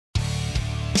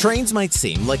Trains might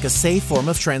seem like a safe form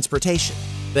of transportation.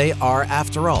 They are,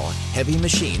 after all, heavy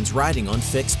machines riding on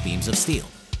fixed beams of steel.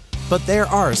 But there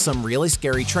are some really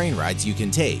scary train rides you can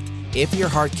take if your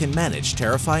heart can manage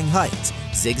terrifying heights,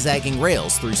 zigzagging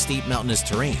rails through steep mountainous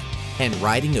terrain, and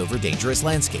riding over dangerous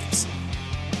landscapes.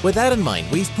 With that in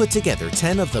mind, we've put together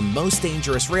 10 of the most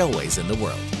dangerous railways in the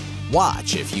world.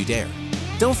 Watch if you dare.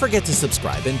 Don't forget to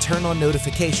subscribe and turn on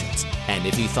notifications. And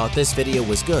if you thought this video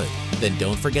was good, then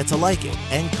don't forget to like it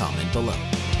and comment below.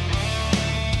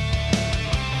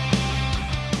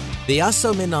 The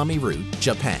Aso Minami Route,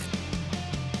 Japan.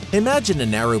 Imagine a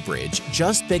narrow bridge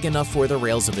just big enough for the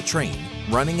rails of a train,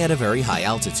 running at a very high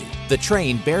altitude. The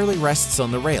train barely rests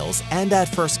on the rails, and at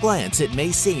first glance it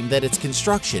may seem that its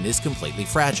construction is completely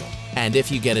fragile. And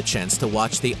if you get a chance to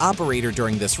watch the operator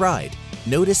during this ride,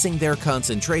 noticing their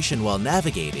concentration while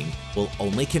navigating will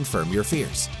only confirm your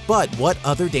fears. But what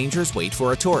other dangers wait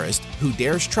for a tourist who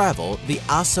dares travel the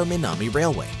Aso Minami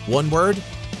Railway? One word: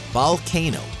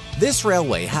 volcano. This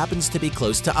railway happens to be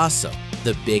close to Aso,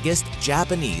 the biggest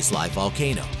Japanese live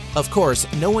volcano. Of course,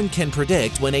 no one can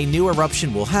predict when a new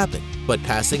eruption will happen, but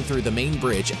passing through the main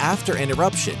bridge after an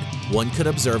eruption, one could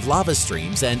observe lava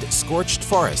streams and scorched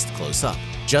forest close up.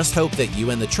 Just hope that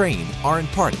you and the train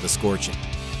aren't part of the scorching.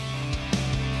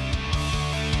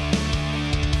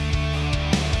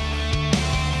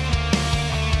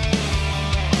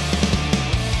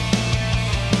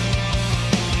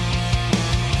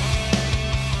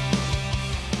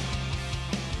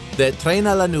 The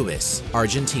Tren a las Nubes,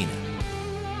 Argentina.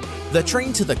 The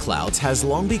train to the clouds has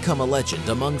long become a legend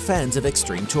among fans of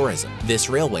extreme tourism. This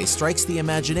railway strikes the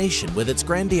imagination with its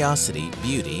grandiosity,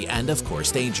 beauty, and of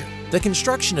course danger. The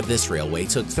construction of this railway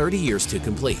took 30 years to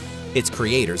complete. Its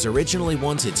creators originally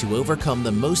wanted to overcome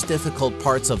the most difficult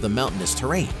parts of the mountainous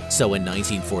terrain, so in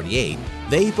 1948,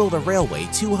 they built a railway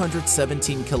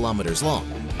 217 kilometers long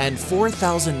and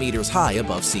 4,000 meters high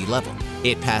above sea level.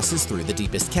 It passes through the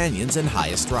deepest canyons and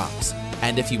highest rocks.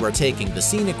 And if you are taking the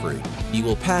scenic route, you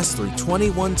will pass through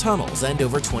 21 tunnels and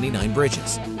over 29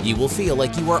 bridges. You will feel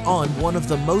like you are on one of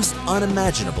the most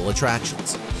unimaginable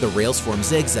attractions. The rails form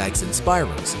zigzags and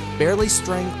spirals, barely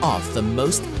straying off the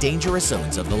most dangerous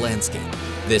zones of the landscape.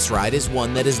 This ride is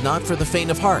one that is not for the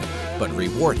faint of heart, but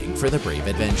rewarding for the brave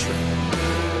adventurer.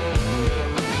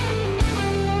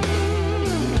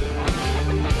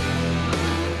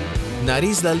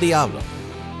 Nariz del Diablo,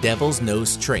 Devil's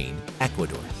Nose Train,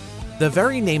 Ecuador. The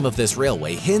very name of this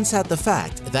railway hints at the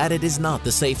fact that it is not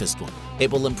the safest one.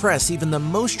 It will impress even the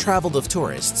most traveled of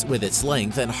tourists with its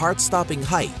length and heart-stopping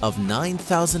height of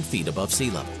 9,000 feet above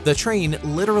sea level. The train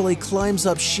literally climbs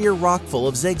up sheer rock full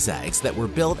of zigzags that were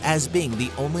built as being the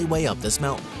only way up this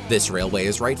mountain. This railway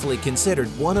is rightfully considered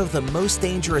one of the most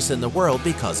dangerous in the world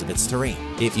because of its terrain.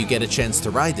 If you get a chance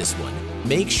to ride this one,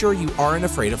 make sure you aren't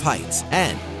afraid of heights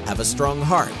and have a strong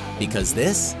heart, because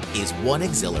this is one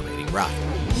exhilarating ride.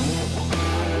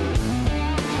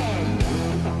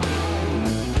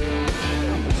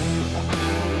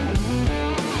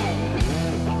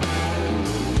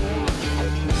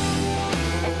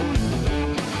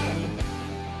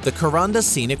 The Kuranda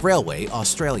Scenic Railway,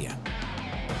 Australia.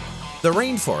 The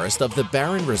rainforest of the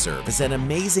Barren Reserve is an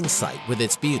amazing sight with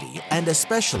its beauty, and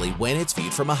especially when it's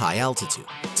viewed from a high altitude.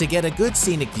 To get a good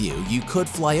scenic view, you could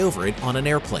fly over it on an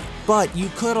airplane, but you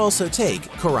could also take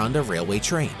Kuranda Railway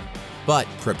train. But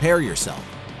prepare yourself.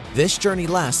 This journey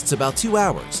lasts about 2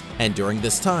 hours, and during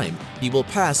this time, you will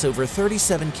pass over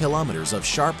 37 kilometers of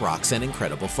sharp rocks and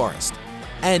incredible forest.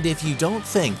 And if you don't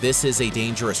think this is a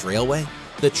dangerous railway,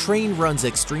 the train runs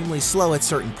extremely slow at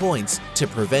certain points to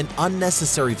prevent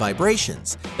unnecessary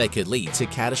vibrations that could lead to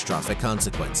catastrophic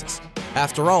consequences.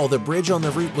 After all, the bridge on the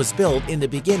route was built in the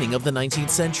beginning of the 19th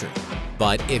century.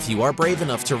 But if you are brave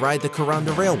enough to ride the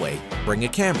Kuranda Railway, bring a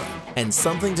camera and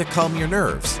something to calm your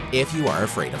nerves if you are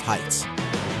afraid of heights.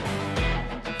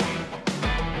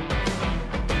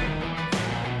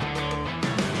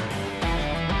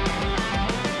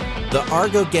 The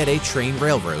Argo Gede Train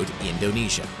Railroad,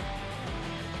 Indonesia.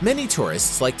 Many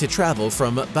tourists like to travel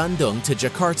from Bandung to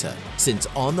Jakarta, since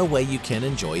on the way you can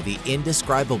enjoy the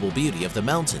indescribable beauty of the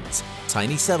mountains,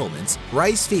 tiny settlements,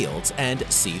 rice fields, and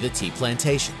see the tea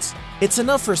plantations. It's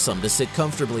enough for some to sit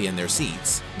comfortably in their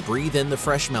seats, breathe in the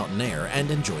fresh mountain air, and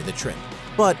enjoy the trip.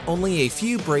 But only a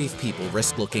few brave people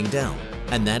risk looking down,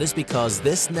 and that is because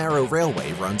this narrow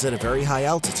railway runs at a very high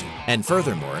altitude, and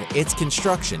furthermore, its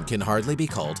construction can hardly be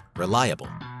called reliable.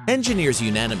 Engineers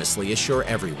unanimously assure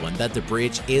everyone that the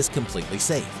bridge is completely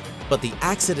safe, but the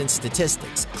accident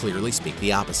statistics clearly speak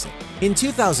the opposite. In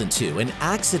 2002, an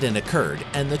accident occurred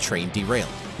and the train derailed.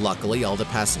 Luckily, all the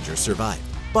passengers survived.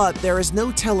 But there is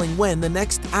no telling when the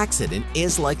next accident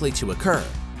is likely to occur,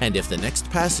 and if the next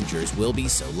passengers will be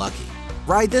so lucky.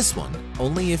 Ride this one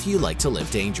only if you like to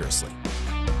live dangerously.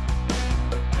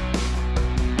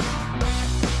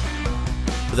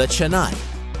 The Chennai,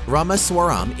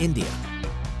 Ramaswaram, India.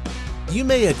 You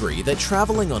may agree that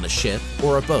traveling on a ship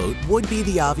or a boat would be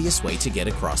the obvious way to get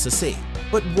across the sea.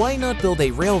 But why not build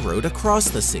a railroad across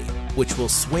the sea, which will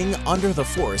swing under the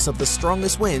force of the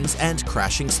strongest winds and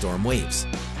crashing storm waves?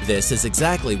 This is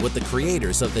exactly what the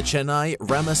creators of the Chennai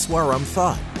Ramaswaram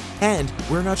thought, and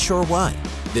we're not sure why.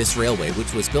 This railway,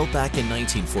 which was built back in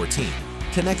 1914,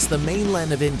 connects the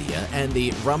mainland of India and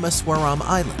the Ramaswaram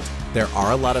Island. There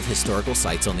are a lot of historical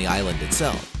sites on the island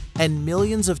itself, and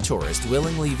millions of tourists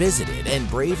willingly visit it and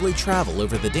bravely travel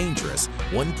over the dangerous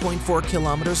 1.4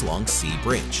 kilometers long sea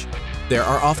bridge. There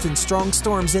are often strong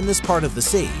storms in this part of the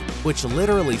sea, which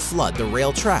literally flood the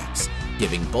rail tracks,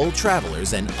 giving bold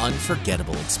travelers an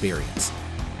unforgettable experience.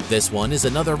 This one is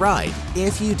another ride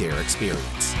if you dare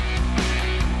experience.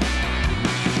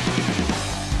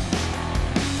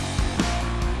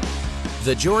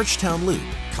 The Georgetown Loop,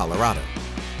 Colorado.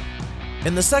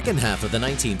 In the second half of the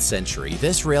 19th century,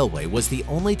 this railway was the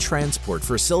only transport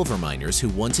for silver miners who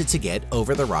wanted to get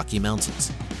over the Rocky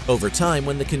Mountains. Over time,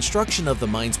 when the construction of the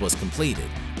mines was completed,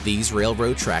 these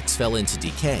railroad tracks fell into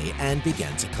decay and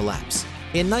began to collapse.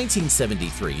 In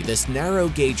 1973, this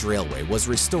narrow-gauge railway was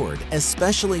restored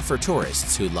especially for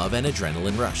tourists who love an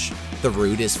adrenaline rush. The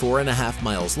route is 4.5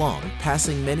 miles long,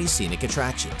 passing many scenic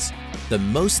attractions. The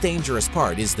most dangerous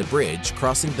part is the bridge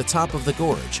crossing the top of the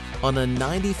gorge on a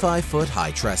 95-foot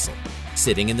high trestle.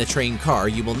 Sitting in the train car,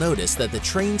 you will notice that the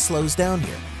train slows down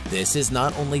here. This is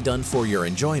not only done for your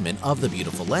enjoyment of the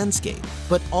beautiful landscape,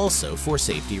 but also for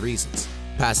safety reasons.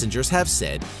 Passengers have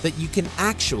said that you can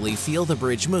actually feel the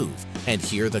bridge move and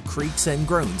hear the creaks and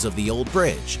groans of the old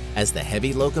bridge as the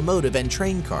heavy locomotive and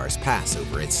train cars pass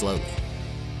over it slowly.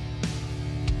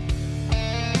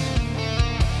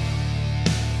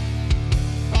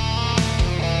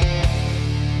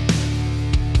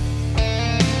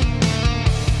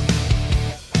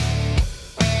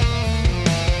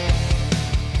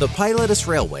 The Pilatus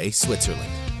Railway,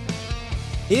 Switzerland.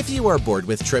 If you are bored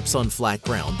with trips on flat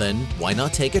ground, then why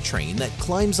not take a train that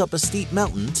climbs up a steep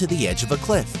mountain to the edge of a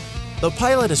cliff? The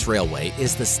Pilatus Railway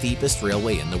is the steepest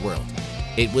railway in the world.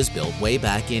 It was built way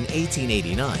back in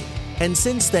 1889, and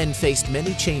since then faced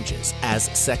many changes as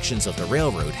sections of the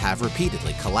railroad have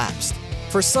repeatedly collapsed.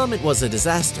 For some it was a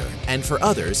disaster, and for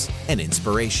others, an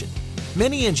inspiration.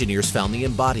 Many engineers found the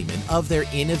embodiment of their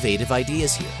innovative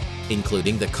ideas here,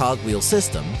 including the cogwheel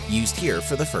system used here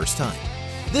for the first time.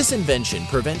 This invention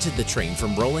prevented the train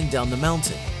from rolling down the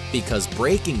mountain because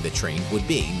braking the train would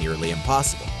be nearly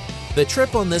impossible. The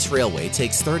trip on this railway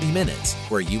takes 30 minutes,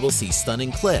 where you will see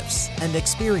stunning cliffs and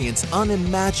experience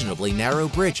unimaginably narrow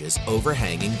bridges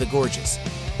overhanging the gorges.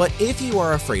 But if you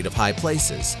are afraid of high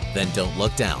places, then don't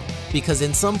look down, because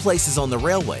in some places on the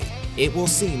railway, it will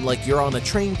seem like you're on a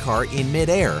train car in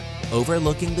mid-air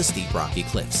overlooking the steep rocky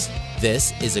cliffs.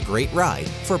 This is a great ride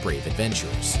for brave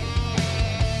adventurers.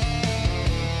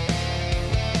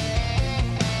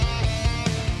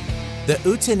 The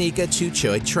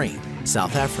Utanika-Tuchoi Train,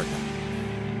 South Africa.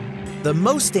 The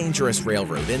most dangerous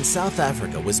railroad in South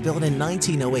Africa was built in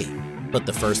 1908, but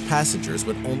the first passengers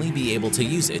would only be able to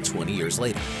use it 20 years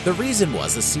later. The reason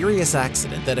was a serious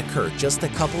accident that occurred just a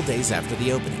couple days after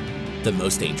the opening. The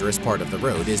most dangerous part of the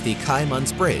road is the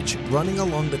Kaiman's Bridge running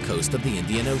along the coast of the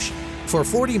Indian Ocean. For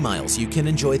 40 miles, you can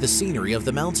enjoy the scenery of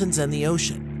the mountains and the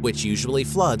ocean, which usually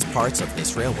floods parts of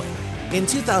this railway. In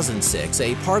 2006,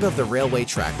 a part of the railway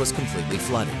track was completely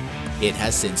flooded. It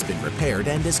has since been repaired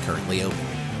and is currently open.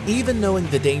 Even knowing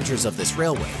the dangers of this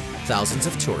railway, thousands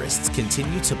of tourists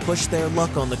continue to push their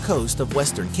luck on the coast of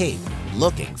Western Cape,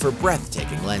 looking for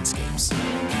breathtaking landscapes.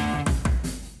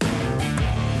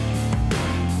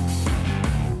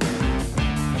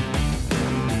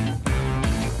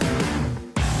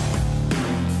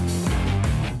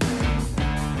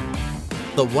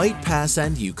 The White Pass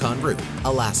and Yukon Route,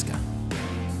 Alaska.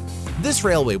 This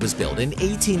railway was built in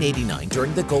 1889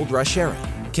 during the Gold Rush era,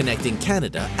 connecting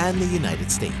Canada and the United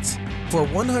States. For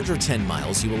 110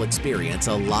 miles, you will experience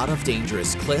a lot of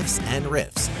dangerous cliffs and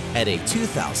rifts at a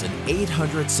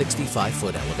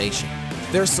 2,865-foot elevation.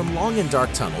 There's some long and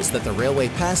dark tunnels that the railway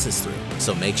passes through,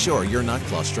 so make sure you're not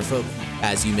claustrophobic.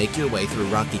 As you make your way through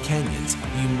rocky canyons,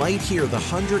 you might hear the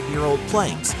 100-year-old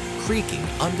planks creaking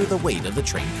under the weight of the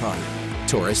train car.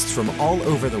 Tourists from all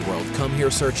over the world come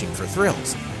here searching for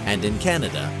thrills, and in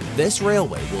Canada, this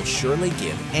railway will surely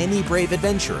give any brave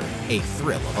adventurer a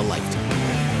thrill of a lifetime.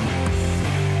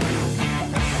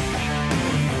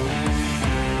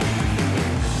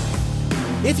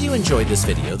 If you enjoyed this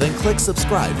video, then click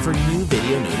subscribe for new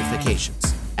video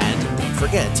notifications. And don't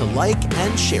forget to like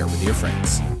and share with your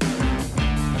friends.